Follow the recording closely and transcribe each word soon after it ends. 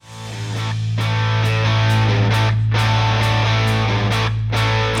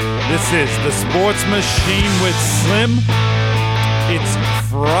This is the Sports Machine with Slim. It's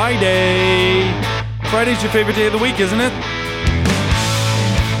Friday. Friday's your favorite day of the week, isn't it?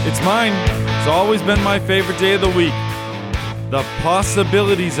 It's mine. It's always been my favorite day of the week. The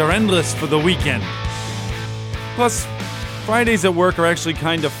possibilities are endless for the weekend. Plus, Fridays at work are actually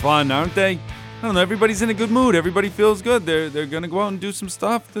kind of fun, aren't they? I don't know, everybody's in a good mood. Everybody feels good. They're going to go out and do some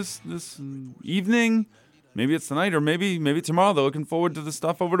stuff this evening. Maybe it's tonight or maybe tomorrow. They're looking forward to the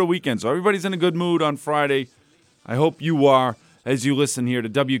stuff over the weekend. So everybody's in a good mood on Friday. I hope you are as you listen here to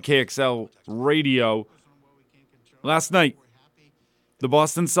WKXL Radio. Last night, the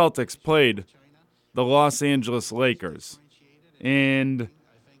Boston Celtics played the Los Angeles Lakers. And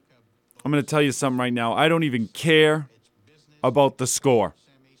I'm going to tell you something right now. I don't even care about the score.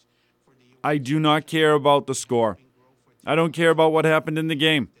 I do not care about the score. I don't care about what happened in the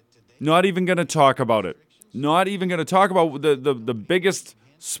game. Not even going to talk about it. Not even going to talk about the biggest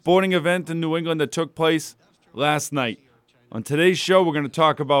sporting event in New England that took place last night. On today's show, we're going to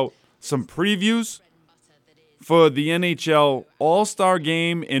talk about some previews for the NHL All-Star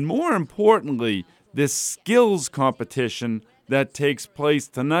Game and, more importantly, this skills competition that takes place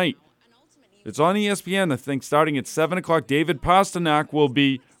tonight. It's on ESPN, I think, starting at 7 o'clock. David Pasternak will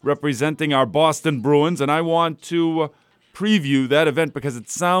be representing our Boston Bruins, and I want to preview that event because it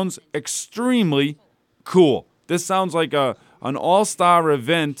sounds extremely cool. This sounds like an all-star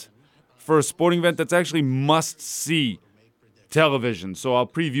event for a sporting event that's actually must-see television. So I'll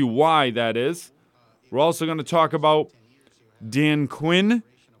preview why that is. We're also going to talk about Dan Quinn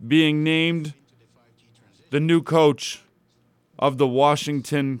being named the new coach of the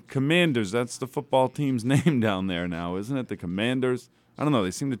Washington Commanders. That's the football team's name down there now, isn't it? The Commanders? I don't know. They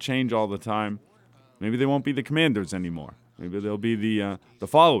seem to change all the time. Maybe they won't be the Commanders anymore. Maybe they'll be the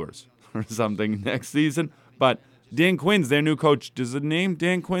Followers or something next season. But Dan Quinn's their new coach. Does the name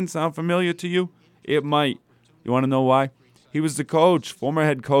Dan Quinn sound familiar to you? It might. You want to know why? He was the coach, former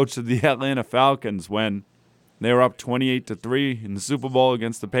head coach of the Atlanta Falcons when they were up 28-3 in the Super Bowl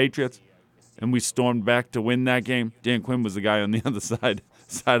against the Patriots, and we stormed back to win that game. Dan Quinn was the guy on the other side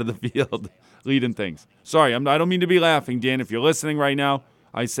of the field leading things. Sorry, I don't mean to be laughing, Dan. If you're listening right now,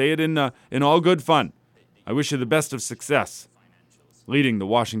 I say it in all good fun. I wish you the best of success leading the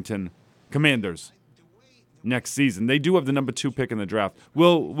Washington Commanders next season. They do have the number 2 pick in the draft.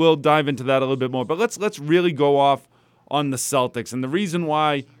 We'll dive into that a little bit more, but let's really go off on the Celtics. And the reason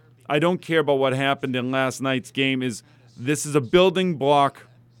why I don't care about what happened in last night's game is this is a building block,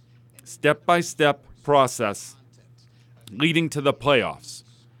 step-by-step process leading to the playoffs.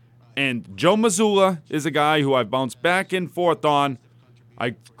 And Joe Mazzulla is a guy who I've bounced back and forth on.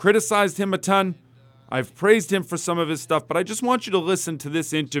 I criticized him a ton. I've praised him for some of his stuff, but I just want you to listen to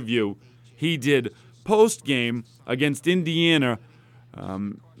this interview he did post-game against Indiana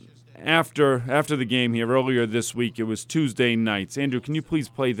after the game here earlier this week. It was Tuesday nights. Andrew, can you please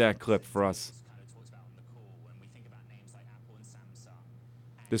play that clip for us?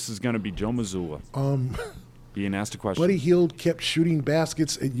 This is going to be Joe Mazzulla being asked a question. Buddy Hield kept shooting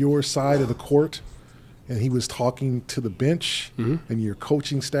baskets at your side of the court, and he was talking to the bench and your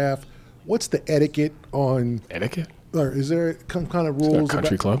coaching staff. What's the etiquette on etiquette? Or is there some kind of rules?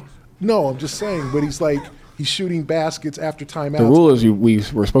 Country club? No, I'm just saying. But he's shooting baskets after timeouts. The rule is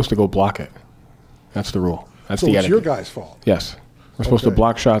we're supposed to go block it. That's the rule. That's the etiquette. So it's your guy's fault. Yes, we're supposed to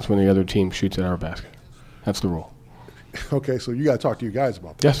block shots when the other team shoots at our basket. That's the rule. Okay, so you got to talk to your guys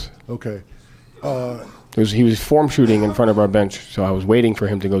about that. Yes. Okay. He was form shooting in front of our bench, so I was waiting for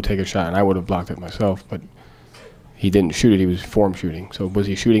him to go take a shot, and I would have blocked it myself, but he didn't shoot it. He was form shooting. So was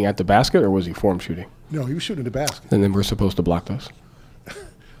he shooting at the basket or was he form shooting? No, he was shooting the basket. And then we're supposed to block those.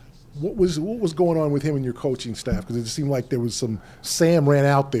 What was going on with him and your coaching staff? Because it seemed like there was some Sam ran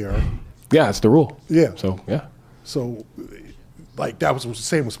out there. Yeah, it's the rule. Yeah. So, yeah. So, that was what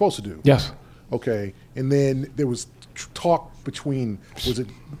Sam was supposed to do. Yes. Okay. And then there was talk between, was it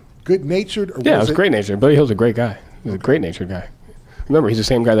good-natured? Yeah, it was great-natured. Buddy Hield's a great guy. He's a great-natured guy. Remember, he's the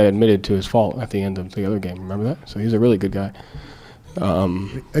same guy that admitted to his fault at the end of the other game. Remember that? So he's a really good guy.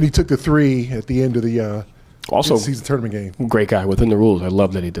 And he took the 3 at the end of the season tournament game. Great guy within the rules. I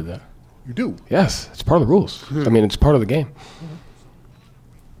love that he did that. You do? Yes, it's part of the rules. I mean, it's part of the game.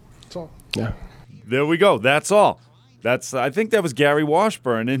 That's all. Yeah. There we go. That's all. I think that was Gary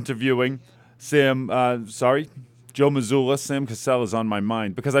Washburn interviewing Joe Mazzulla. Sam Cassell is on my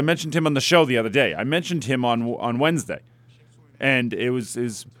mind because I mentioned him on the show the other day. I mentioned him on Wednesday. And it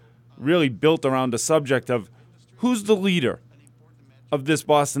was really built around the subject of who's the leader of this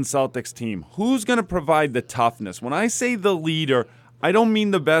Boston Celtics team? Who's going to provide the toughness? When I say the leader, I don't mean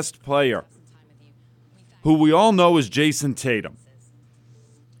the best player, who we all know is Jayson Tatum.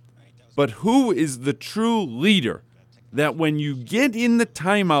 But who is the true leader that when you get in the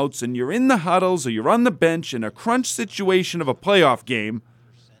timeouts and you're in the huddles or you're on the bench in a crunch situation of a playoff game,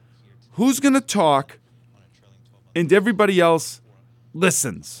 who's going to talk and everybody else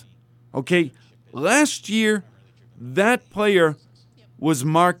listens? Okay, last year, that player was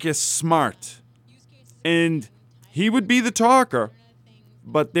Marcus Smart, and he would be the talker,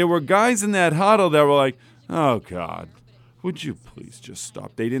 but there were guys in that huddle that were like, oh, God, would you please just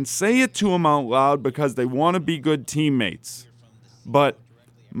stop? They didn't say it to him out loud because they want to be good teammates. But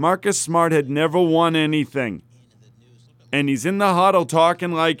Marcus Smart had never won anything. And he's in the huddle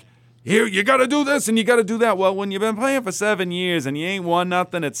talking like, here, you got to do this and you got to do that. Well, when you've been playing for 7 years and you ain't won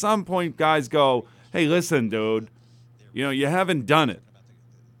nothing, at some point guys go, hey, listen, dude, you haven't done it.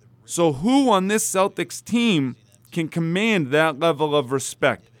 So who on this Celtics team can command that level of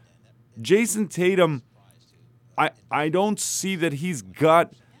respect? Jayson Tatum, I don't see that he's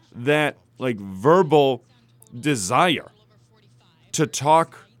got that verbal desire to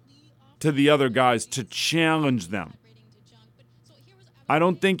talk to the other guys, to challenge them. I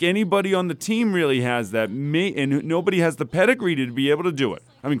don't think anybody on the team really has that, and nobody has the pedigree to be able to do it.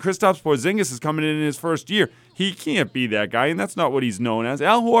 I mean, Kristaps Porzingis is coming in his first year. He can't be that guy, and that's not what he's known as.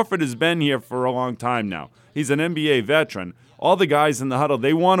 Al Horford has been here for a long time now. He's an NBA veteran. All the guys in the huddle,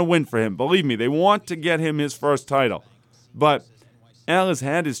 they want to win for him. Believe me, they want to get him his first title. But Al has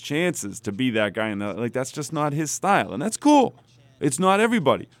had his chances to be that guy, and that's just not his style, and that's cool. It's not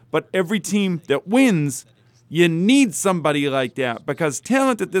everybody. But every team that wins, you need somebody like that because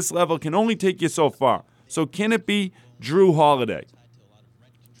talent at this level can only take you so far. So can it be Drew Holiday?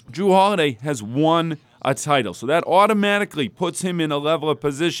 Drew Holiday has won a title, so that automatically puts him in a level of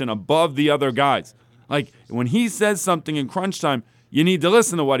position above the other guys. Like, when he says something in crunch time, you need to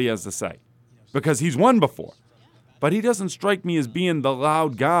listen to what he has to say because he's won before. But he doesn't strike me as being the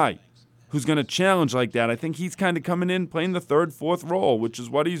loud guy who's going to challenge like that. I think he's kind of coming in playing the third, fourth role, which is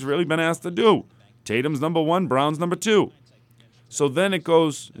what he's really been asked to do. Tatum's number 1, Brown's number 2. So then it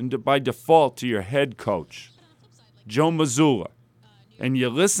goes by default to your head coach, Joe Mazzulla. And you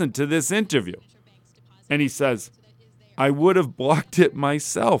listen to this interview, and he says, I would have blocked it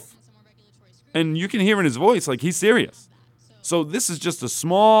myself. And you can hear in his voice like he's serious. So this is just a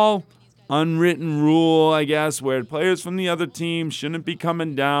small, unwritten rule, I guess, where players from the other team shouldn't be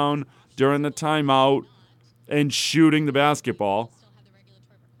coming down during the timeout and shooting the basketball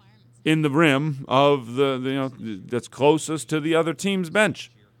in the rim of that's closest to the other team's bench.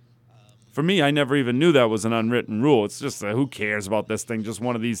 For me, I never even knew that was an unwritten rule. It's just who cares about this thing? Just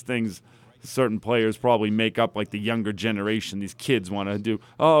one of these things certain players probably make up, like the younger generation. These kids want to do,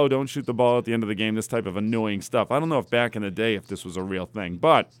 oh, don't shoot the ball at the end of the game, this type of annoying stuff. I don't know if back in the day if this was a real thing,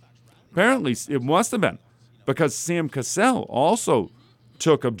 but apparently it must have been because Sam Cassell also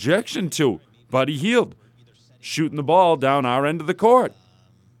took objection to Buddy Hield shooting the ball down our end of the court.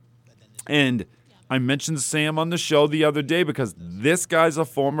 And I mentioned Sam on the show the other day because this guy's a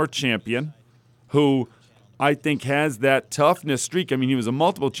former champion who I think has that toughness streak. I mean, he was a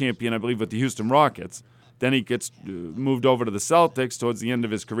multiple champion, I believe, with the Houston Rockets. Then he gets moved over to the Celtics towards the end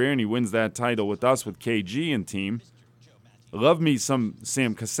of his career, and he wins that title with us with KG and team. Love me some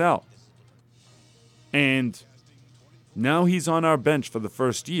Sam Cassell. And now he's on our bench for the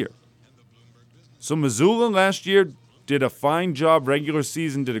first year. So Mazzulla last year did a fine job, regular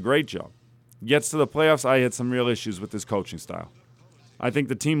season, did a great job. Gets to the playoffs, I had some real issues with his coaching style. I think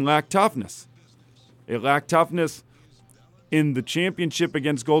the team lacked toughness. It lacked toughness in the championship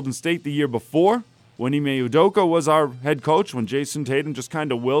against Golden State the year before when Ime Udoka was our head coach, when Jayson Tatum just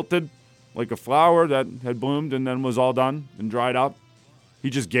kind of wilted like a flower that had bloomed and then was all done and dried up. He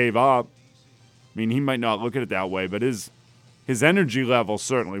just gave up. I mean, he might not look at it that way, but his energy level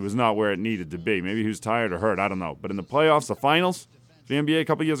certainly was not where it needed to be. Maybe he was tired or hurt, I don't know. But in the playoffs, the finals, the NBA a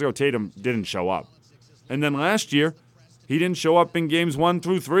couple years ago, Tatum didn't show up. And then last year, he didn't show up in games 1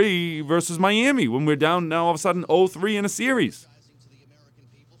 through 3 versus Miami when we're down now all of a sudden 0-3 in a series.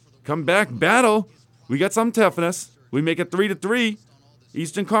 Come back, battle. We got some toughness. We make it 3-3.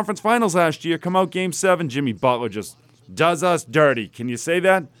 Eastern Conference Finals last year, come out Game 7, Jimmy Butler just does us dirty. Can you say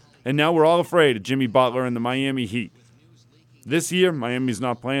that? And now we're all afraid of Jimmy Butler and the Miami Heat. This year, Miami's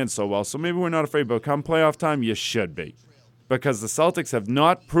not playing so well, so maybe we're not afraid, but come playoff time, you should be. Because the Celtics have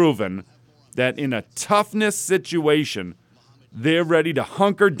not proven that in a toughness situation, they're ready to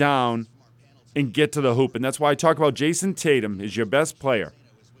hunker down and get to the hoop. And that's why I talk about Jayson Tatum is your best player.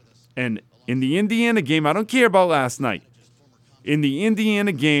 And in the Indiana game, I don't care about last night. In the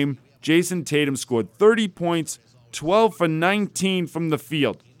Indiana game, Jayson Tatum scored 30 points, 12 for 19 from the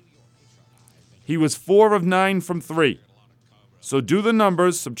field. He was 4 of 9 from 3. So do the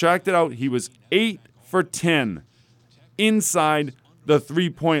numbers, subtract it out. He was 8 for 10 inside the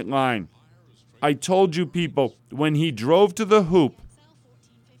three-point line. I told you people, when he drove to the hoop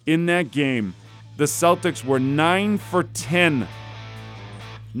in that game, the Celtics were 9 for 10.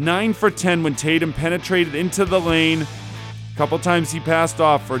 9 for 10 when Tatum penetrated into the lane. A couple times he passed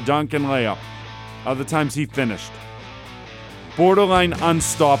off for a dunk and layup. Other times he finished. Borderline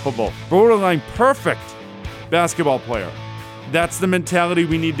unstoppable. Borderline perfect basketball player. That's the mentality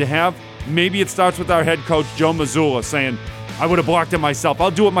we need to have. Maybe it starts with our head coach, Joe Mazzulla, saying, I would have blocked it myself.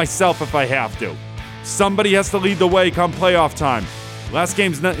 I'll do it myself if I have to. Somebody has to lead the way come playoff time. Last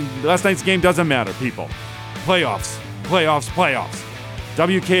night's game doesn't matter, people. Playoffs.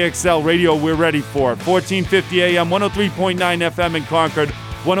 WKXL Radio, we're ready for it. 1450 AM, 103.9 FM in Concord,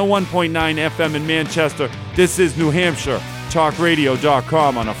 101.9 FM in Manchester. This is New Hampshire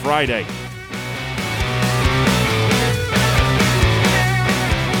TalkRadio.com on a Friday.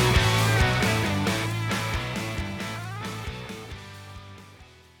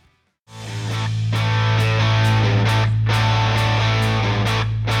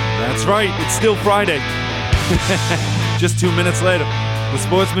 That's right, it's still Friday. Just 2 minutes later. The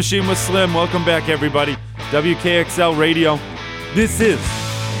Sports Machine with Slim. Welcome back, everybody. WKXL Radio. This is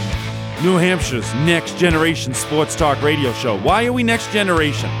New Hampshire's next generation sports talk radio show. Why are we next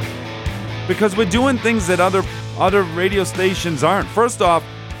generation? Because we're doing things that other radio stations aren't. First off,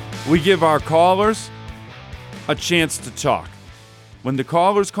 we give our callers a chance to talk. When the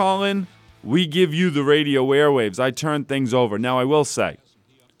callers call in, we give you the radio airwaves. I turn things over. Now, I will say,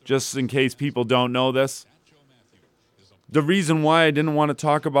 just in case people don't know this, the reason why I didn't want to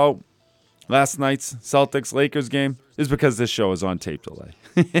talk about last night's Celtics-Lakers game is because this show is on tape delay.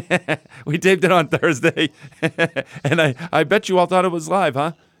 We taped it on Thursday, and I bet you all thought it was live,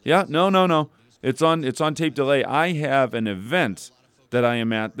 huh? Yeah, no. It's on tape delay. I have an event that I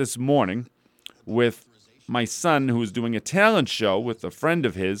am at this morning with my son, who is doing a talent show with a friend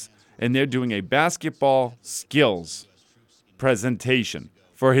of his, and they're doing a basketball skills presentation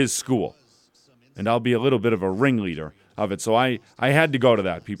for his school. And I'll be a little bit of a ringleader of it. So I had to go to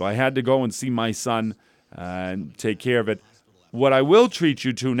that, people. I had to go and see my son and take care of it. What I will treat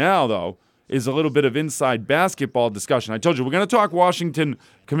you to now, though, is a little bit of inside basketball discussion. I told you, we're going to talk Washington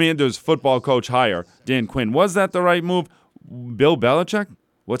Commanders football coach hire, Dan Quinn. Was that the right move? Bill Belichick?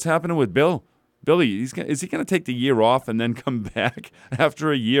 What's happening with Bill? Billy, is he going to take the year off and then come back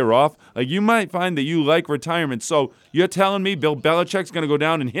after a year off? Like, you might find that you like retirement. So you're telling me Bill Belichick's going to go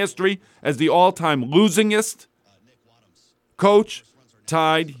down in history as the all-time losingest coach?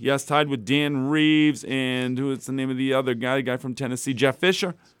 Tied with Dan Reeves and who is the name of the other guy from Tennessee, Jeff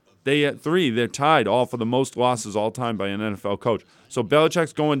Fisher. They at 3, they're tied all for the most losses all time by an NFL coach. So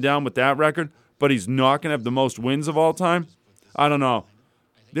Belichick's going down with that record, but he's not going to have the most wins of all time? I don't know.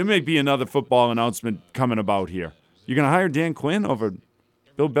 There may be another football announcement coming about here. You're going to hire Dan Quinn over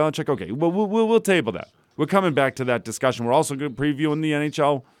Bill Belichick? Okay, well, we'll table that. We're coming back to that discussion. We're also going to preview in the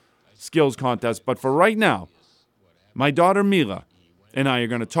NHL skills contest. But for right now, my daughter Mila and I are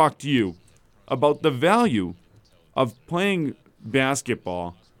going to talk to you about the value of playing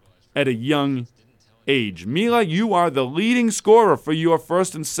basketball at a young age. Mila, you are the leading scorer for your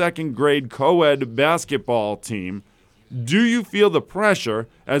first and second grade co-ed basketball team. Do you feel the pressure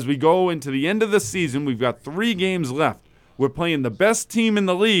as we go into the end of the season? We've got 3 games left. We're playing the best team in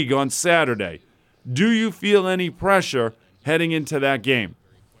the league on Saturday. Do you feel any pressure heading into that game?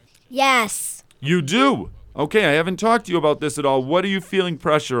 Yes. You do? Okay, I haven't talked to you about this at all. What are you feeling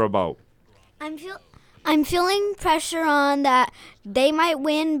pressure about? I'm feeling pressure on that they might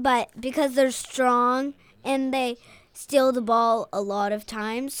win, but because they're strong and they steal the ball a lot of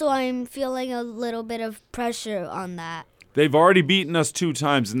times, so I'm feeling a little bit of pressure on that. They've already beaten us 2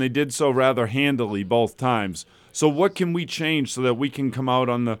 times, and they did so rather handily both times. So what can we change so that we can come out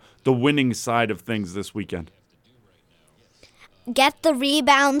on the winning side of things this weekend? Get the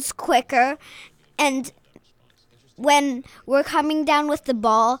rebounds quicker, and when we're coming down with the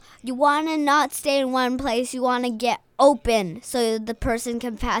ball, you want to not stay in one place. You want to get open so the person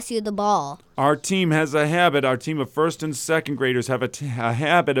can pass you the ball. Our team has a habit. Our team of first and second graders have a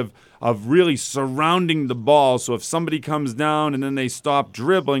habit of really surrounding the ball. So if somebody comes down and then they stop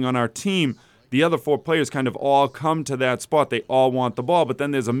dribbling on our team, the other 4 players kind of all come to that spot. They all want the ball, but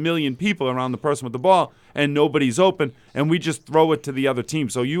then there's a million people around the person with the ball, and nobody's open, and we just throw it to the other team.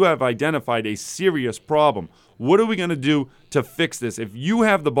 So you have identified a serious problem. What are we going to do to fix this? If you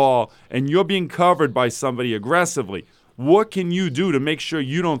have the ball and you're being covered by somebody aggressively, what can you do to make sure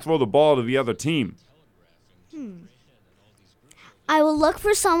you don't throw the ball to the other team? I will look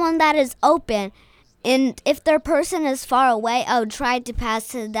for someone that is open And if their person is far away, I would try to pass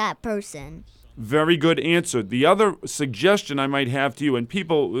to that person. Very good answer. The other suggestion I might have to you, and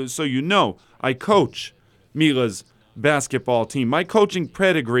people, so you know, I coach Mila's basketball team. My coaching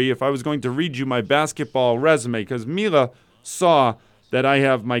pedigree, if I was going to read you my basketball resume, because Mila saw that I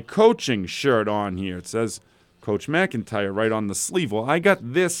have my coaching shirt on here. It says Coach McIntyre right on the sleeve. Well, I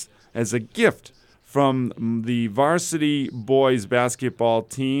got this as a gift from the varsity boys basketball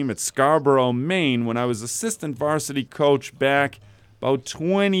team at Scarborough, Maine, when I was assistant varsity coach back about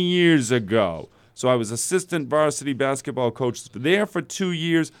 20 years ago. So I was assistant varsity basketball coach there for 2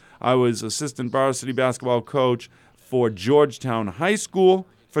 years. I was assistant varsity basketball coach for Georgetown High School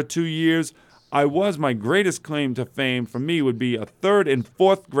for 2 years. My greatest claim to fame for me would be a 3rd and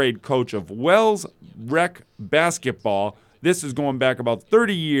 4th grade coach of Wells Rec basketball. This is going back about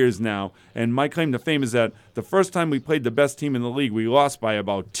 30 years now, and my claim to fame is that the first time we played the best team in the league, we lost by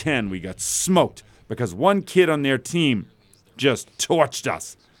about 10. We got smoked because one kid on their team just torched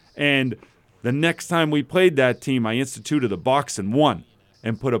us. And the next time we played that team, I instituted a box and won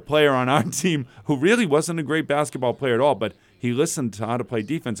and put a player on our team who really wasn't a great basketball player at all, but he listened to how to play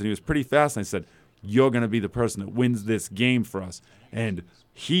defense, and he was pretty fast. And I said, you're going to be the person that wins this game for us. And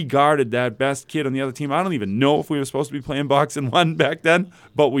he guarded that best kid on the other team. I don't even know if we were supposed to be playing box and one back then,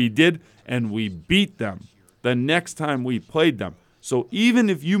 but we did, and we beat them the next time we played them. So even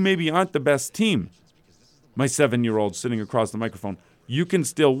if you maybe aren't the best team, my 7-year-old sitting across the microphone, you can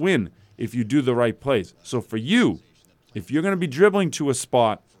still win if you do the right plays. So for you, if you're going to be dribbling to a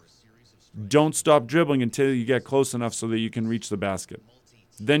spot, don't stop dribbling until you get close enough so that you can reach the basket.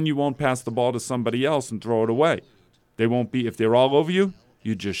 Then you won't pass the ball to somebody else and throw it away. They won't be, if they're all over you,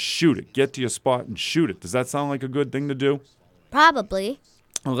 you just shoot it. Get to your spot and shoot it. Does that sound like a good thing to do? Probably.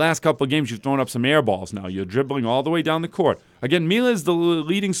 The last couple of games, you've thrown up some air balls now. You're dribbling all the way down the court. Again, Mila is the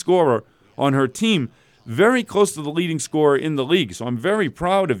leading scorer on her team, very close to the leading scorer in the league. So I'm very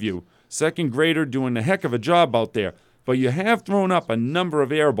proud of you. 2nd grader doing a heck of a job out there. But you have thrown up a number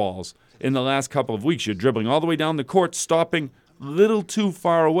of air balls in the last couple of weeks. You're dribbling all the way down the court, stopping a little too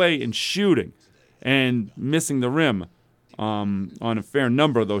far away and shooting and missing the rim on a fair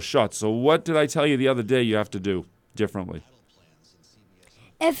number of those shots. So what did I tell you the other day you have to do differently?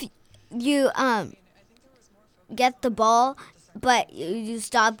 If you get the ball, but you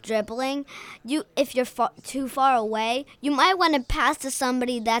stop dribbling, if you're too far away, you might want to pass to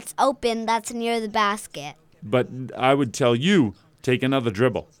somebody that's open, that's near the basket. But I would tell you, take another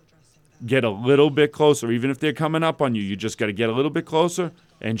dribble. Get a little bit closer. Even if they're coming up on you, you just got to get a little bit closer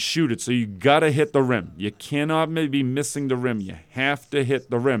and shoot it. So you got to hit the rim. You cannot maybe missing the rim. You have to hit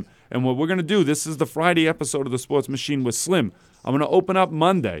the rim. And what we're going to do, this is the Friday episode of the Sports Machine with Slim. I'm going to open up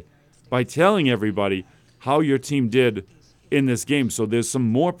Monday by telling everybody how your team did in this game. So there's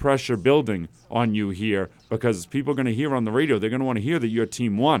some more pressure building on you here because people are going to hear on the radio, they're going to want to hear that your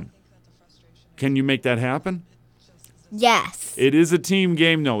team won. Can you make that happen? Yes. It is a team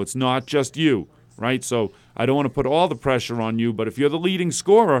game. No, it's not just you, right? So I don't want to put all the pressure on you, but if you're the leading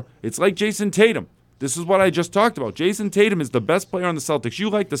scorer, it's like Jayson Tatum. This is what I just talked about. Jayson Tatum is the best player on the Celtics. You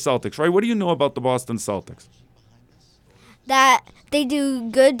like the Celtics, right? What do you know about the Boston Celtics? That they do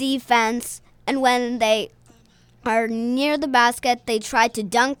good defense, and when they are near the basket, they try to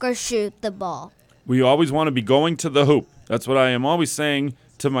dunk or shoot the ball. We always want to be going to the hoop. That's what I am always saying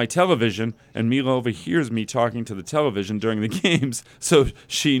to my television, and Mila overhears me talking to the television during the games, so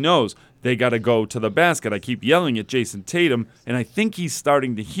she knows they got to go to the basket. I keep yelling at Jayson Tatum, and I think he's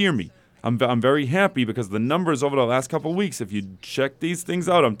starting to hear me. I'm very happy because the numbers over the last couple of weeks, if you check these things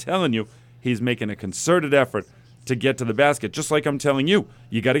out, I'm telling you, he's making a concerted effort to get to the basket, just like I'm telling you.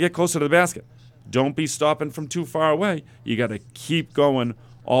 You got to get closer to the basket. Don't be stopping from too far away. You got to keep going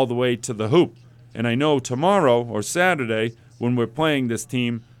all the way to the hoop. And I know tomorrow or Saturday, when we're playing this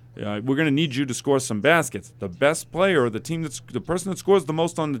team, we're going to need you to score some baskets. The best player, the person that scores the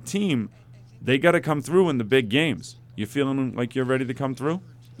most on the team, they got to come through in the big games. You feeling like you're ready to come through?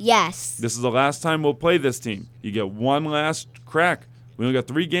 Yes. This is the last time we'll play this team. You get one last crack. We only got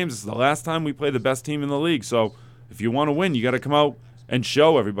 3 games. This is the last time we play the best team in the league. So if you want to win, you got to come out and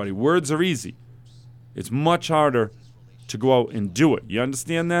show everybody. Words are easy. It's much harder to go out and do it. You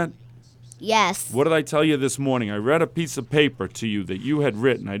understand that? Yes. What did I tell you this morning? I read a piece of paper to you that you had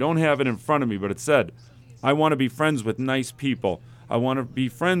written. I don't have it in front of me, but it said, I want to be friends with nice people. I want to be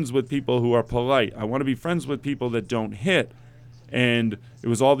friends with people who are polite. I want to be friends with people that don't hit. And it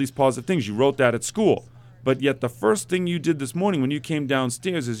was all these positive things. You wrote that at school. But yet the first thing you did this morning when you came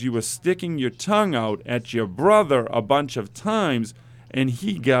downstairs is you were sticking your tongue out at your brother a bunch of times, and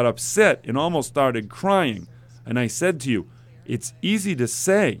he got upset and almost started crying. And I said to you, it's easy to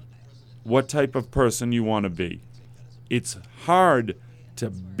say, what type of person you want to be. It's hard to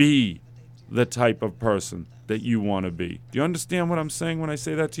be the type of person that you want to be. Do you understand what I'm saying when I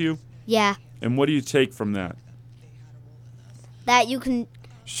say that to you? Yeah. And what do you take from that? That you can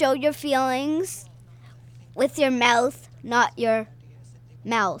show your feelings with your mouth, not your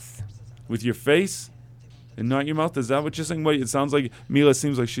mouth. With your face and not your mouth? Is that what you're saying? Wait, it sounds like Mila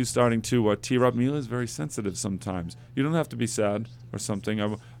seems like she's starting to tear up. Mila is very sensitive sometimes. You don't have to be sad or something.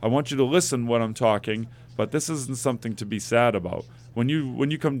 I want you to listen when I'm talking, but this isn't something to be sad about. When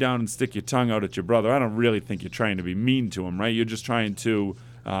you come down and stick your tongue out at your brother, I don't really think you're trying to be mean to him, right? You're just trying to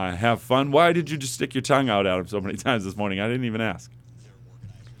have fun. Why did you just stick your tongue out at him so many times this morning? I didn't even ask.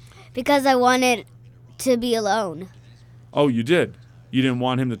 Because I wanted to be alone. Oh, you did? You didn't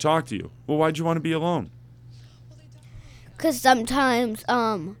want him to talk to you. Well, why'd you want to be alone? Because sometimes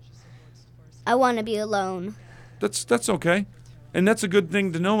I want to be alone. That's okay. And that's a good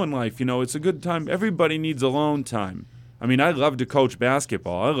thing to know in life. You know, it's a good time. Everybody needs alone time. I mean, I love to coach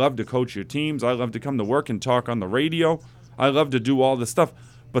basketball. I love to coach your teams. I love to come to work and talk on the radio. I love to do all this stuff.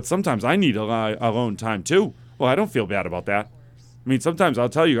 But sometimes I need alone time too. Well, I don't feel bad about that. I mean, sometimes I'll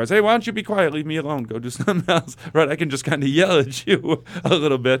tell you guys, hey, why don't you be quiet? Leave me alone. Go do something else. Right? I can just kind of yell at you a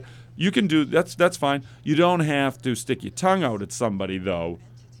little bit. You can do, that's fine. You don't have to stick your tongue out at somebody, though,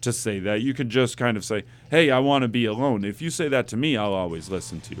 to say that. You can just kind of say, hey, I want to be alone. If you say that to me, I'll always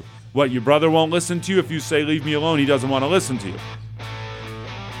listen to you. What, your brother won't listen to you? If you say, leave me alone, he doesn't want to listen to you.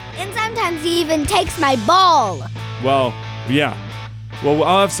 And sometimes he even takes my ball. Well, yeah. Well,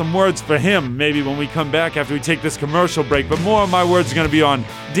 I'll have some words for him maybe when we come back after we take this commercial break. But more of my words are going to be on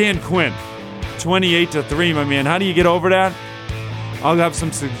Dan Quinn. 28-3, my man. How do you get over that? I'll have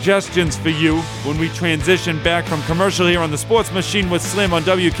some suggestions for you when we transition back from commercial here on the Sports Machine with Slim on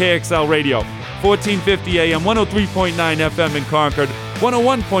WKXL Radio. 1450 AM, 103.9 FM in Concord,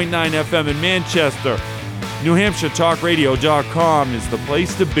 101.9 FM in Manchester. New Hampshire TalkRadio.com is the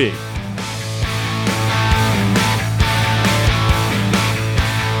place to be.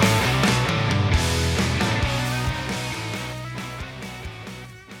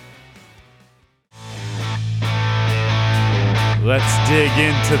 Let's dig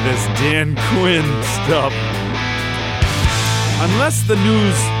into this Dan Quinn stuff. Unless the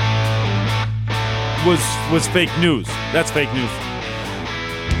news was fake news. That's fake news.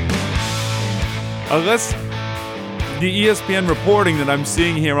 Unless the ESPN reporting that I'm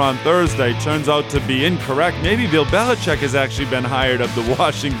seeing here on Thursday turns out to be incorrect. Maybe Bill Belichick has actually been hired of the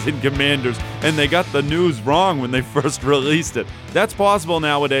Washington Commanders and they got the news wrong when they first released it. That's possible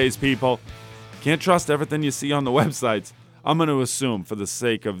nowadays, people. Can't trust everything you see on the websites. I'm going to assume, for the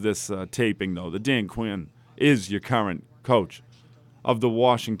sake of this taping, though, that Dan Quinn is your current coach of the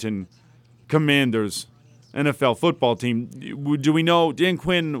Washington Commanders NFL football team. Do we know Dan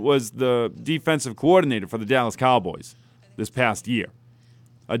Quinn was the defensive coordinator for the Dallas Cowboys this past year?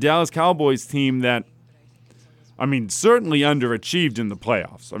 A Dallas Cowboys team that, I mean, certainly underachieved in the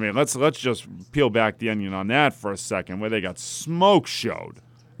playoffs. I mean, let's just peel back the onion on that for a second, where they got smoke showed.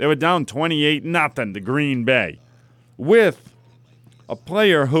 They were down 28-0 to Green Bay, with a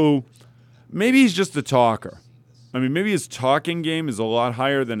player who maybe he's just a talker. I mean, maybe his talking game is a lot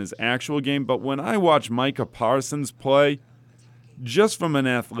higher than his actual game, but when I watch Micah Parsons play, just from an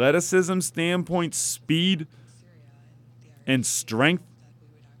athleticism standpoint, speed and strength,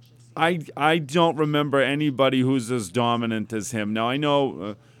 I don't remember anybody who's as dominant as him. Now, I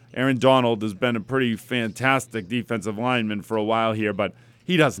know Aaron Donald has been a pretty fantastic defensive lineman for a while here, but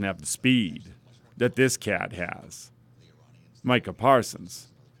he doesn't have the speed that this cat has. Micah Parsons.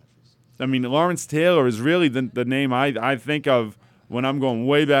 I mean, Lawrence Taylor is really the name I think of when I'm going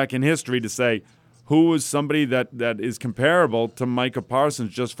way back in history to say who is somebody that is comparable to Micah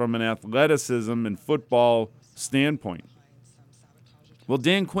Parsons just from an athleticism and football standpoint. Well,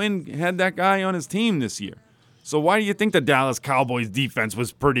 Dan Quinn had that guy on his team this year. So why do you think the Dallas Cowboys defense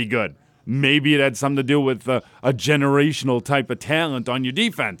was pretty good? Maybe it had something to do with a generational type of talent on your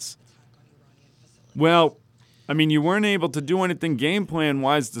defense. Well, I mean, you weren't able to do anything game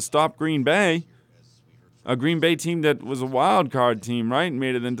plan-wise to stop Green Bay, a Green Bay team that was a wild card team, right, and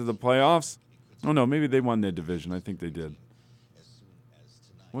made it into the playoffs. Oh, no, maybe they won their division. I think they did.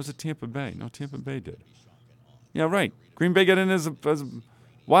 Or was it Tampa Bay? No, Tampa Bay did. Yeah, right. Green Bay got in as a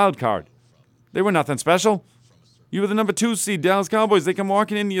wild card. They were nothing special. You were the number 2 seed, Dallas Cowboys. They come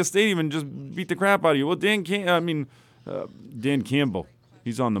walking into your stadium and just beat the crap out of you. Well, Dan Campbell,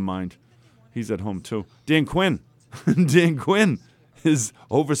 he's on the mind. He's at home, too. Dan Quinn. Dan Quinn is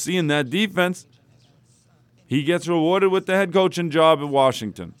overseeing that defense. He gets rewarded with the head coaching job at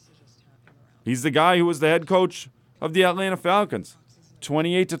Washington. He's the guy who was the head coach of the Atlanta Falcons.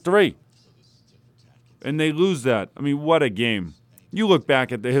 28-3. and they lose that. I mean, what a game. You look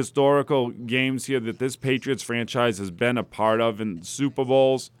back at the historical games here that this Patriots franchise has been a part of in Super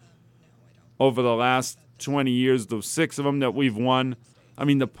Bowls over the last 20 years, those 6 of them that we've won. I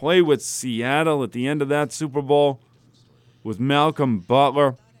mean, the play with Seattle at the end of that Super Bowl with Malcolm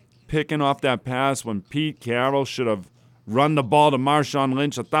Butler picking off that pass when Pete Carroll should have run the ball to Marshawn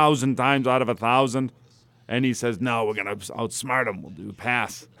Lynch 1,000 times out of 1,000. And he says, no, we're going to outsmart him. We'll do a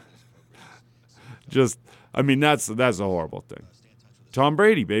pass. That's a horrible thing. Tom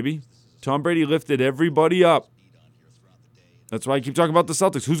Brady, baby. Tom Brady lifted everybody up. That's why I keep talking about the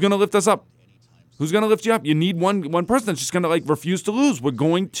Celtics. Who's going to lift us up? Who's going to lift you up? You need one person that's just going to refuse to lose. We're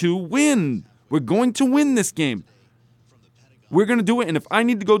going to win. We're going to win this game. We're going to do it, and if I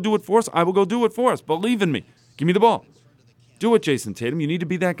need to go do it for us, I will go do it for us. Believe in me. Give me the ball. Do it, Jayson Tatum. You need to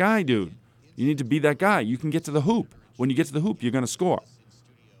be that guy, dude. You need to be that guy. You can get to the hoop. When you get to the hoop, you're going to score.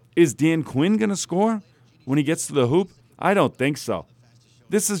 Is Dan Quinn going to score when he gets to the hoop? I don't think so.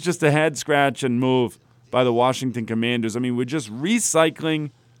 This is just a head-scratch and move by the Washington Commanders. I mean, we're just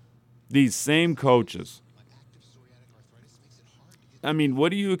recycling these same coaches. I mean,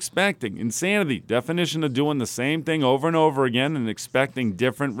 what are you expecting? Insanity. Definition of doing the same thing over and over again and expecting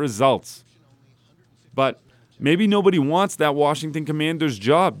different results. But maybe nobody wants that Washington Commanders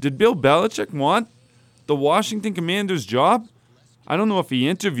job. Did Bill Belichick want the Washington Commanders job? I don't know if he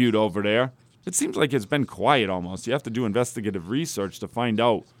interviewed over there. It seems like it's been quiet almost. You have to do investigative research to find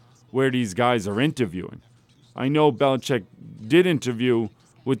out where these guys are interviewing. I know Belichick did interview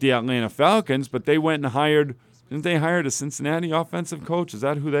with the Atlanta Falcons, but they went and didn't they hire a Cincinnati offensive coach? Is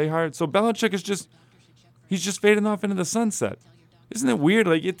that who they hired? So Belichick he's just fading off into the sunset. Isn't it weird?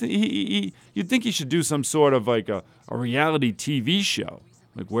 Like you'd think he should do some sort of a reality TV show.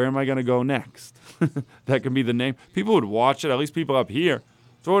 Like, where am I going to go next? That could be the name. People would watch it, at least people up here.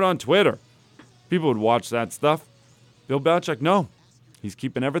 Throw it on Twitter. People would watch that stuff. Bill Belichick, no. He's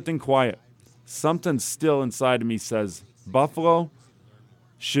keeping everything quiet. Something still inside of me says Buffalo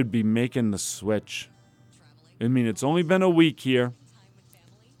should be making the switch. I mean, it's only been a week here.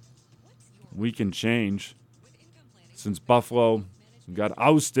 We can change. Since Buffalo got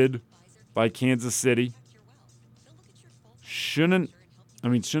ousted by Kansas City. Shouldn't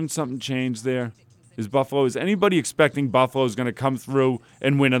something change there? Is anybody expecting Buffalo is going to come through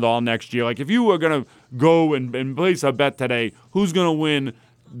and win it all next year? Like, if you were going to go and place a bet today, who's going to win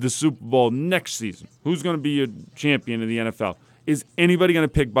the Super Bowl next season? Who's going to be a champion in the NFL? Is anybody going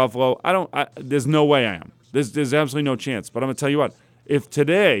to pick Buffalo? There's no way I am. There's absolutely no chance. But I'm going to tell you what. If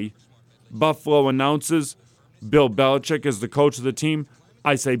today Buffalo announces Bill Belichick as the coach of the team,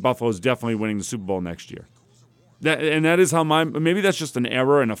 I say Buffalo's definitely winning the Super Bowl next year. That is how maybe that's just an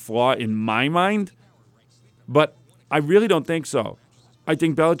error and a flaw in my mind, but I really don't think so. I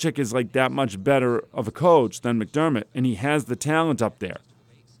think Belichick is like that much better of a coach than McDermott, and he has the talent up there.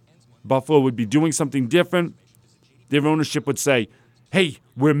 Buffalo would be doing something different. Their ownership would say, hey,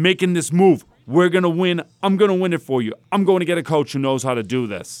 we're making this move. We're going to win. I'm going to win it for you. I'm going to get a coach who knows how to do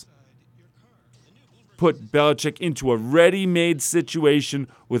this. Put Belichick into a ready-made situation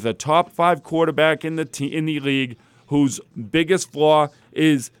with a top 5 quarterback in the league whose biggest flaw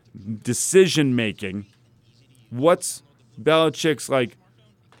is decision-making. What's Belichick's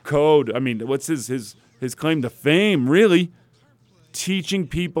code? I mean, what's his claim to fame, really? Teaching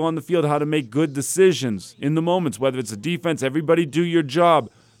people on the field how to make good decisions in the moments, whether it's a defense, everybody do your job.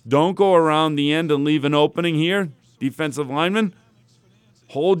 Don't go around the end and leave an opening here, defensive lineman.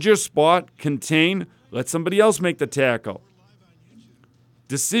 Hold your spot, contain, let somebody else make the tackle.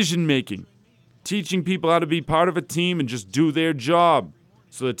 Decision-making. Teaching people how to be part of a team and just do their job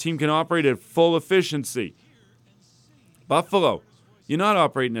so the team can operate at full efficiency. Buffalo, you're not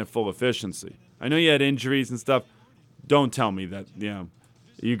operating at full efficiency. I know you had injuries and stuff. Don't tell me that,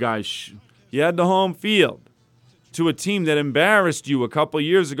 you guys, you had the home field to a team that embarrassed you a couple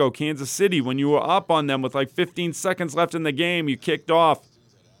years ago, Kansas City, when you were up on them with 15 seconds left in the game. You kicked off.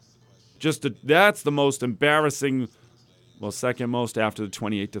 That's the most embarrassing, second most after the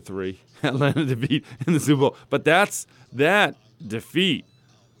 28-3 Atlanta defeat in the Super Bowl. But that defeat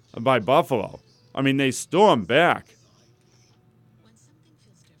by Buffalo, I mean, they stormed back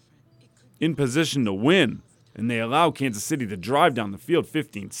in position to win, and they allow Kansas City to drive down the field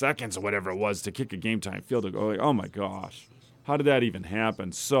 15 seconds or whatever it was to kick a game-time field goal. Oh, my gosh. How did that even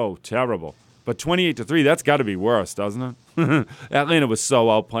happen? So terrible. But 28-3, that's got to be worse, doesn't it? Atlanta was so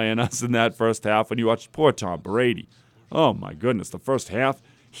outplaying us in that first half. When you watch poor Tom Brady, oh, my goodness, the first half,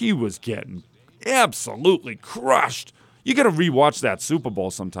 he was getting absolutely crushed. You got to rewatch that Super Bowl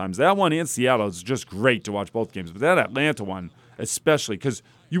sometimes. That one in Seattle is just great to watch both games. But that Atlanta one, especially, because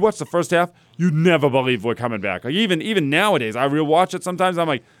You watch the first half, you'd never believe we're coming back. Like even nowadays, I rewatch it sometimes. I'm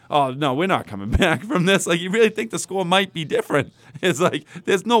like, oh no, we're not coming back from this. Like you really think the score might be different? It's like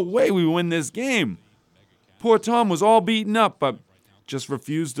there's no way we win this game. Poor Tom was all beaten up, but just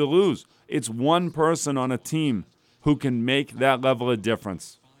refused to lose. It's one person on a team who can make that level of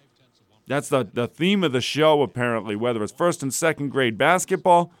difference. That's the theme of the show, apparently, whether it's first and second grade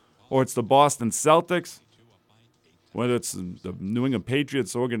basketball or it's the Boston Celtics, whether it's the New England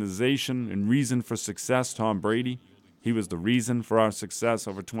Patriots organization and reason for success, Tom Brady. He was the reason for our success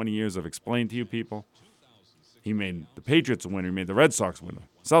over 20 years. I've explained to you people. He made the Patriots a winner. He made the Red Sox winner,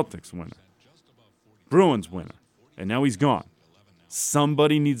 Celtics winner, Bruins winner, and now he's gone.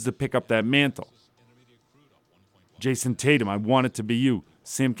 Somebody needs to pick up that mantle. Jayson Tatum, I want it to be you.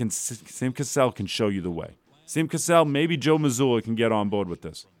 Sam Cassell can show you the way. Sam Cassell, maybe Joe Mazzulla can get on board with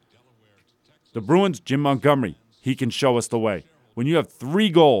this. The Bruins, Jim Montgomery, he can show us the way. When you have 3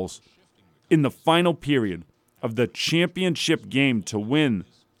 goals in the final period of the championship game to win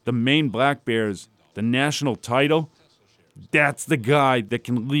the Maine Black Bears the national title, that's the guy that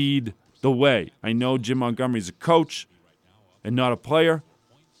can lead the way. I know Jim Montgomery's a coach and not a player,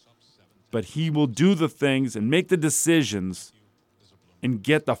 but he will do the things and make the decisions and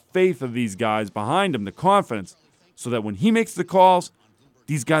get the faith of these guys behind him, the confidence, so that when he makes the calls,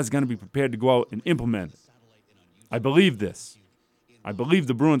 these guys are going to be prepared to go out and implement it. I believe this. I believe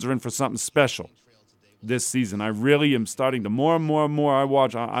the Bruins are in for something special this season. I really am starting to more and more I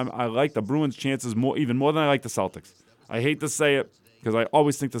watch. I like the Bruins' chances even more than I like the Celtics. I hate to say it because I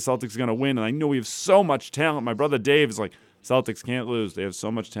always think the Celtics are going to win, and I know we have so much talent. My brother Dave is like, Celtics can't lose. They have so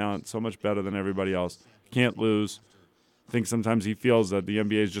much talent, so much better than everybody else. Can't lose. I think sometimes he feels that the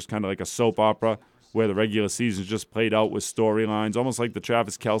NBA is just kind of like a soap opera where the regular season is just played out with storylines, almost like the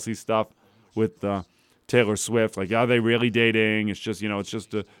Travis Kelce stuff with Taylor Swift. Like, are they really dating? It's just, it's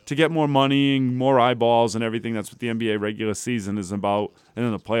just to get more money and more eyeballs and everything. That's what the NBA regular season is about. And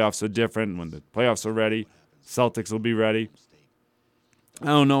then the playoffs are different. When the playoffs are ready, Celtics will be ready. I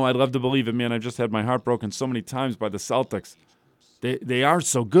don't know. I'd love to believe it, man. I've just had my heart broken so many times by the Celtics. They are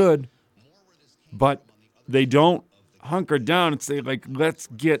so good, but they don't hunker down and say, like, let's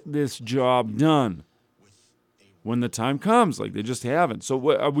get this job done when the time comes. Like, they just haven't.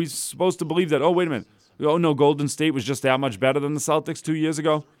 So are we supposed to believe that, oh, wait a minute. Oh, no, Golden State was just that much better than the Celtics 2 years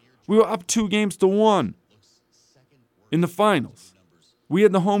ago? We were up 2-1 in the finals. We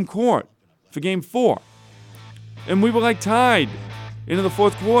had the home court for Game 4. And we were, like, tied into the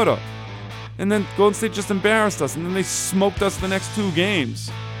fourth quarter. And then Golden State just embarrassed us, and then they smoked us the next 2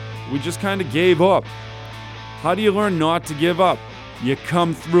 games. We just kind of gave up. How do you learn not to give up? You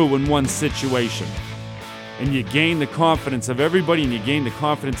come through in one situation, and you gain the confidence of everybody, and you gain the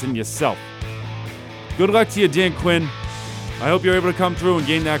confidence in yourself. Good luck to you, Dan Quinn. I hope you're able to come through and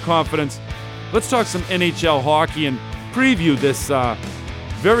gain that confidence. Let's talk some NHL hockey and preview this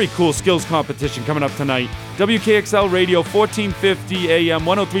very cool skills competition coming up tonight. WKXL Radio, 1450 AM,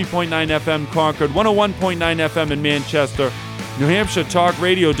 103.9 FM Concord, 101.9 FM in Manchester, New Hampshire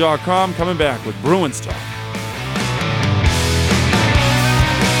TalkRadio.com, coming back with Bruins Talk.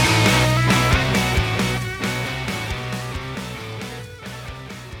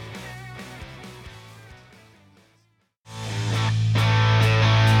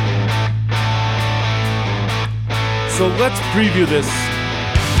 So let's preview this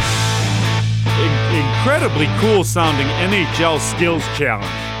incredibly cool sounding NHL Skills Challenge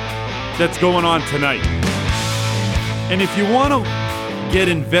that's going on tonight. And if you want to get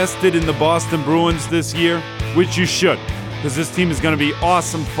invested in the Boston Bruins this year, which you should, because this team is going to be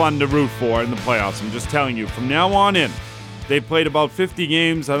awesome fun to root for in the playoffs. I'm just telling you, from now on in, they've played about 50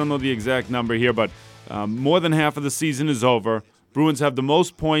 games. I don't know the exact number here, but more than half of the season is over. Bruins have the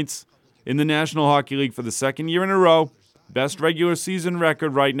most points in the National Hockey League for the second year in a row. Best regular season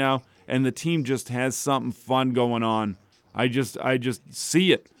record right now. And the team just has something fun going on. I just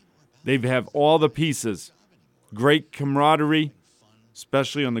see it. They have all the pieces. Great camaraderie,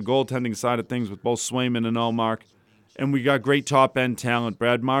 especially on the goaltending side of things with both Swayman and Ullmark. And we got great top-end talent.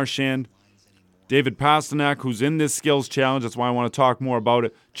 Brad Marchand, David Pasternak, who's in this skills challenge. That's why I want to talk more about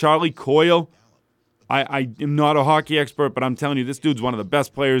it. Charlie Coyle. I am not a hockey expert, but I'm telling you, this dude's one of the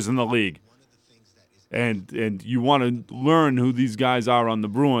best players in the league. And you want to learn who these guys are on the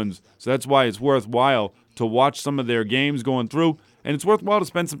Bruins. So that's why it's worthwhile to watch some of their games going through. And it's worthwhile to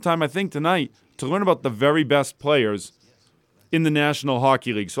spend some time, I think, tonight to learn about the very best players in the National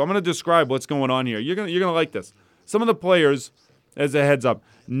Hockey League. So I'm going to describe what's going on here. You're going to like this. Some of the players, as a heads up,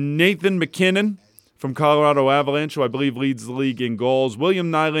 Nathan McKinnon from Colorado Avalanche, who I believe leads the league in goals.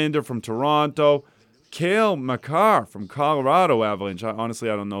 William Nylander from Toronto. Cale Makar from Colorado Avalanche. Honestly,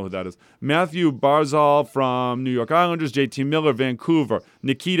 I don't know who that is. Matthew Barzal from New York Islanders. JT Miller, Vancouver.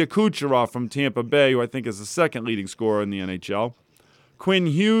 Nikita Kucherov from Tampa Bay, who I think is the second leading scorer in the NHL. Quinn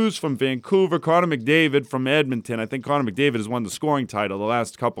Hughes from Vancouver. Connor McDavid from Edmonton. I think Connor McDavid has won the scoring title the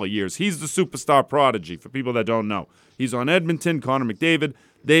last couple of years. He's the superstar prodigy, for people that don't know. He's on Edmonton. Connor McDavid.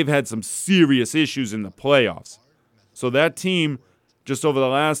 They've had some serious issues in the playoffs. So that team, just over the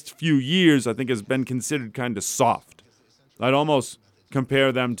last few years, I think has been considered kind of soft. I'd almost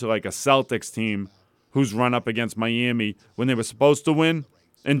compare them to like a Celtics team who's run up against Miami when they were supposed to win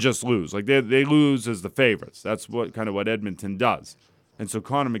and just lose. Like they lose as the favorites. That's what Edmonton does. And so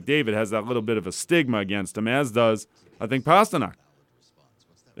Connor McDavid has that little bit of a stigma against him, as does, I think, Pasternak.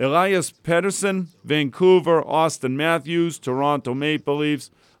 Elias Pettersson, Vancouver. Austin Matthews, Toronto Maple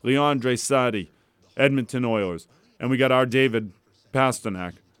Leafs. Leon Draisaitl, Edmonton Oilers. And we got our David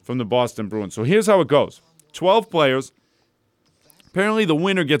Pasternak from the Boston Bruins. So here's how it goes. 12 players. Apparently the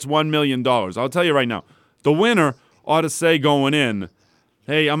winner gets $1 million. I'll tell you right now. The winner ought to say going in,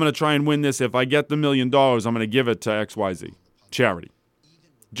 hey, I'm going to try and win this. If I get the $1 million, I'm going to give it to XYZ. Charity.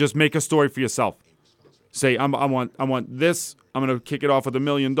 Just make a story for yourself. Say, I want this. I'm going to kick it off with $1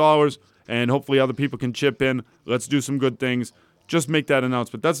 million, and hopefully other people can chip in. Let's do some good things. Just make that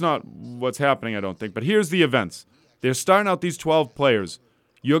announcement. That's not what's happening, I don't think. But here's the events. They're starting out these 12 players.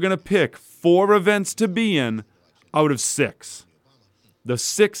 You're going to pick 4 events to be in out of 6. The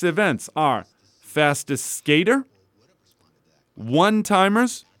 6 events are fastest skater,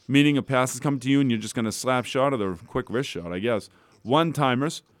 one-timers, meaning a pass is coming to you and you're just going to slap shot or the quick wrist shot, I guess.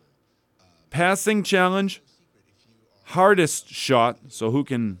 One-timers, passing challenge, hardest shot, so who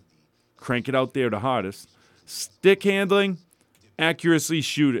can crank it out there the hardest, stick handling, accuracy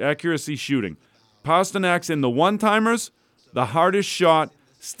shooting. Pasternak's in the one-timers, the hardest shot,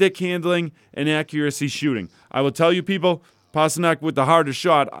 stick handling, and accuracy shooting. I will tell you, people, Pasternak with the hardest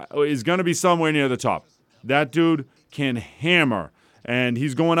shot is going to be somewhere near the top. That dude can hammer. And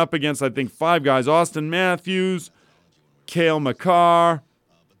he's going up against, I think, 5 guys. Austin Matthews, Cale Makar,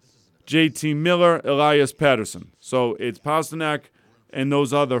 JT Miller, Elias Pettersson. So it's Pasternak and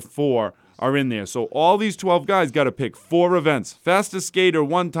those other 4 are in there. So all these 12 guys got to pick 4 events. Fastest skater,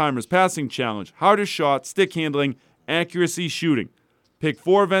 one-timers, passing challenge, hardest shot, stick handling, accuracy shooting. Pick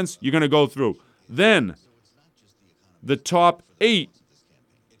 4 events, you're going to go through. Then the top 8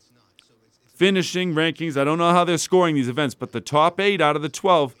 finishing rankings. I don't know how they're scoring these events, but the top 8 out of the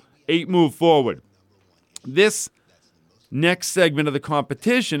 12, 8 move forward. This next segment of the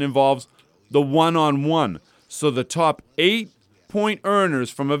competition involves the one-on-one. So the top 8 point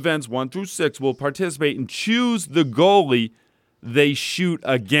earners from events 1 through 6 will participate and choose the goalie they shoot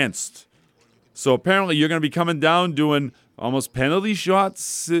against. So apparently you're going to be coming down doing almost penalty shots,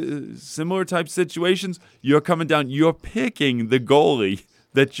 similar type situations. You're coming down, you're picking the goalie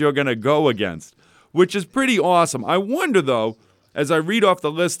that you're going to go against, which is pretty awesome. I wonder, though, as I read off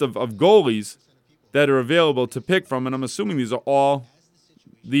the list of goalies that are available to pick from, and I'm assuming these are all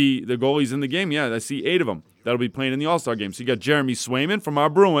the goalies in the game. Yeah, I see 8 of them that'll be playing in the All-Star game. So you got Jeremy Swayman from our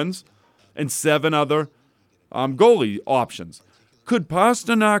Bruins and 7 other goalie options. Could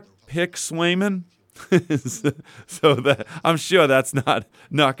Pasternak pick Swayman? So that I'm sure that's not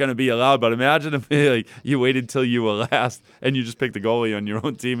going to be allowed. But imagine if you waited till you were last and you just picked the goalie on your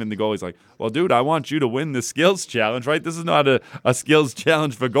own team, and the goalie's like, "Well, dude, I want you to win the skills challenge, right? This is not a skills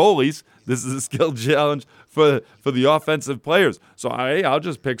challenge for goalies. This is a skill challenge for the offensive players. So I'll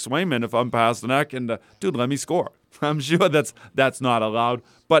just pick Swayman if I'm Pasternak, and dude, let me score." I'm sure that's not allowed,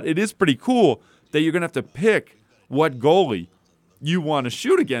 but it is pretty cool that you're gonna have to pick what goalie you want to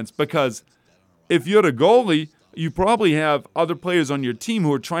shoot against, because if you're the goalie, you probably have other players on your team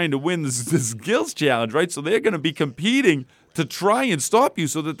who are trying to win this skills challenge, right? So they're going to be competing to try and stop you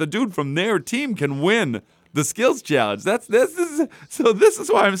so that the dude from their team can win the skills challenge. So this is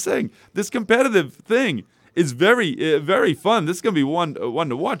why I'm saying this competitive thing is very, very fun. This is going to be one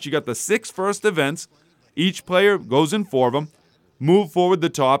to watch. You got the 6 first events. Each player goes in 4 of them. Move forward the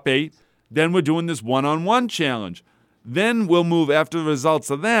top 8. Then we're doing this one-on-one challenge. Then we'll move, after the results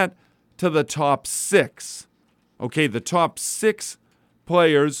of that, to the top 6. Okay, the top 6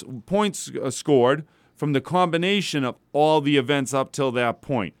 players, points scored from the combination of all the events up till that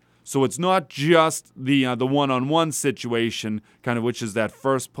point. So it's not just the one-on-one situation, kind of, which is that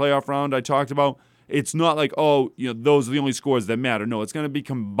first playoff round I talked about. It's not like, those are the only scores that matter. No, it's going to be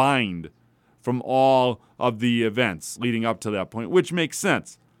combined from all of the events leading up to that point, which makes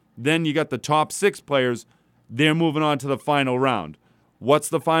sense. Then you got the top 6 players. They're moving on to the final round. What's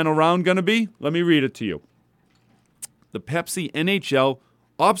the final round going to be? Let me read it to you. The Pepsi NHL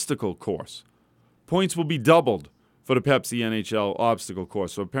obstacle course. points will be doubled for the Pepsi NHL obstacle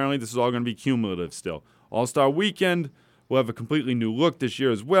course. So apparently this is all going to be cumulative still. All-Star Weekend will have a completely new look this year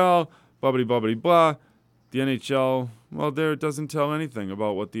as well. Blah. The NHL, well, there it doesn't tell anything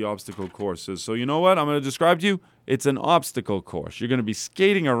about what the obstacle course is. So you know what? I'm going to describe to you. It's an obstacle course. You're going to be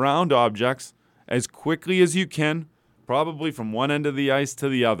skating around objects as quickly as you can, probably from one end of the ice to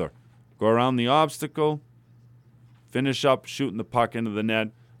the other. Go around the obstacle, finish up shooting the puck into the net.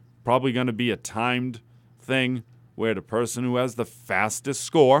 Probably going to be a timed thing where the person who has the fastest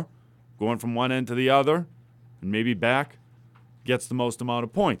score, going from one end to the other, and maybe back, gets the most amount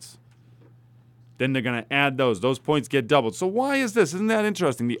of points. Then they're going to add those. Those points get doubled. So why is this? Isn't that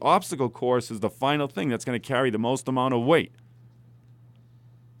interesting? The obstacle course is the final thing that's going to carry the most amount of weight.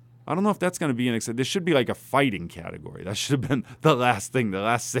 I don't know if that's going to be there should be like a fighting category. That should have been the last thing. The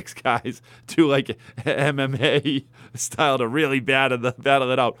last 6 guys do like MMA style to really battle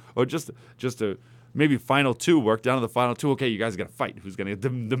it out. Or just a maybe final 2, work down to the final 2. Okay, you guys got to fight. Who's going to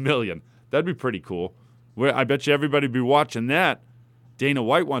get the million? That'd be pretty cool. I bet you everybody would be watching that. Dana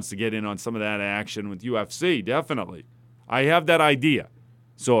White wants to get in on some of that action with UFC, definitely. I have that idea.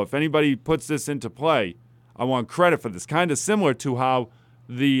 So if anybody puts this into play, I want credit for this. Kind of similar to how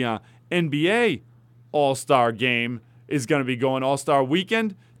the NBA All-Star game is going to be going All-Star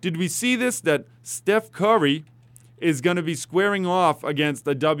Weekend. Did we see this? That Steph Curry is going to be squaring off against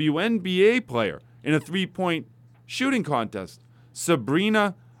a WNBA player in a 3-point shooting contest.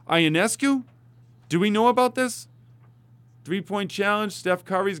 Sabrina Ionescu? Do we know about this? 3-point challenge. Steph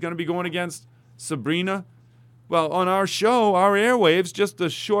Curry's going to be going against Sabrina. Well, on our show, our airwaves, just a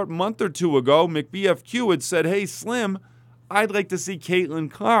short month or 2 ago, McBFQ had said, hey, Slim, I'd like to see Caitlin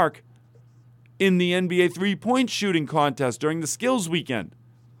Clark in the NBA 3-point shooting contest during the skills weekend,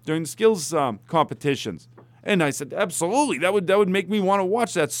 during the skills competitions. And I said, absolutely, that would make me want to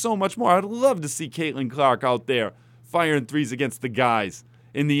watch that so much more. I'd love to see Caitlin Clark out there firing threes against the guys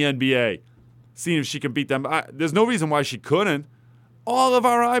in the NBA. Seeing if she can beat them. There's no reason why she couldn't. All of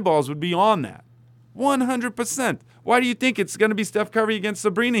our eyeballs would be on that. 100%. Why do you think it's going to be Steph Curry against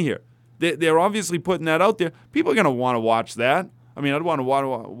Sabrina here? They're obviously putting that out there. People are going to want to watch that. I mean, I'd want to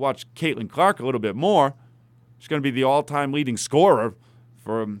watch Caitlin Clark a little bit more. She's going to be the all-time leading scorer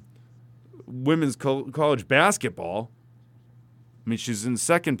for women's college basketball. I mean, she's in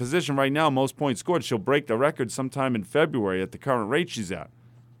second position right now, most points scored. She'll break the record sometime in February at the current rate she's at.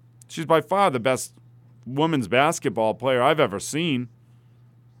 She's by far the best women's basketball player I've ever seen.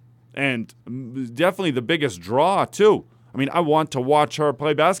 And definitely the biggest draw, too. I mean, I want to watch her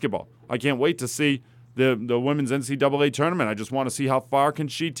play basketball. I can't wait to see the women's NCAA tournament. I just want to see how far can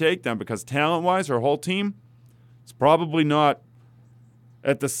she take them, because talent-wise, her whole team is probably not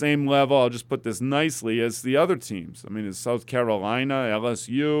at the same level, I'll just put this nicely, as the other teams. I mean, it's South Carolina,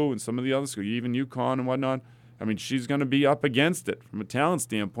 LSU, and some of the others, even UConn and whatnot. I mean, she's going to be up against it from a talent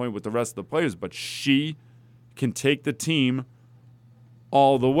standpoint with the rest of the players, but she can take the team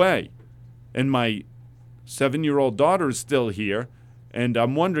all the way. And my 7-year-old daughter is still here, and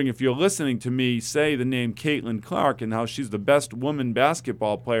I'm wondering if you're listening to me say the name Caitlin Clark and how she's the best woman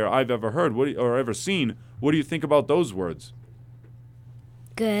basketball player I've ever heard or ever seen. What do you think about those words?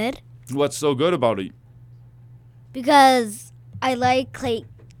 Good. What's so good about it? Because I like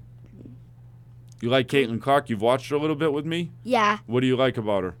You like Caitlin Clark? You've watched her a little bit with me? Yeah. What do you like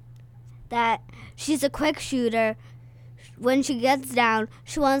about her? That she's a quick shooter. When she gets down,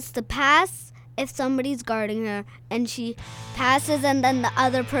 she wants to pass if somebody's guarding her, and she passes and then the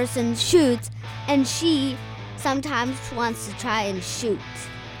other person shoots, and she sometimes wants to try and shoot.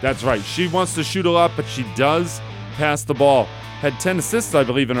 That's right. She wants to shoot a lot, but she does pass the ball. Had 10 assists, I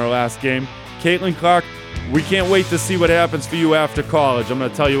believe, in her last game. Caitlin Clark, we can't wait to see what happens for you after college. I'm going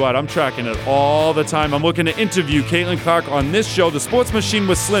to tell you what, I'm tracking it all the time. I'm looking to interview Caitlin Clark on this show, The Sports Machine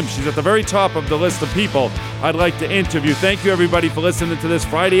with Slim. She's at the very top of the list of people I'd like to interview. Thank you, everybody, for listening to this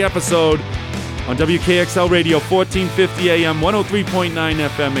Friday episode on WKXL Radio, 1450 AM, 103.9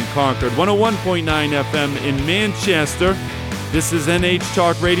 FM in Concord, 101.9 FM in Manchester. This is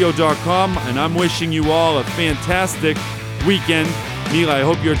NHTalkRadio.com, and I'm wishing you all a fantastic weekend. Neil, I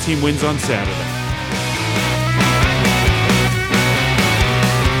hope your team wins on Saturday.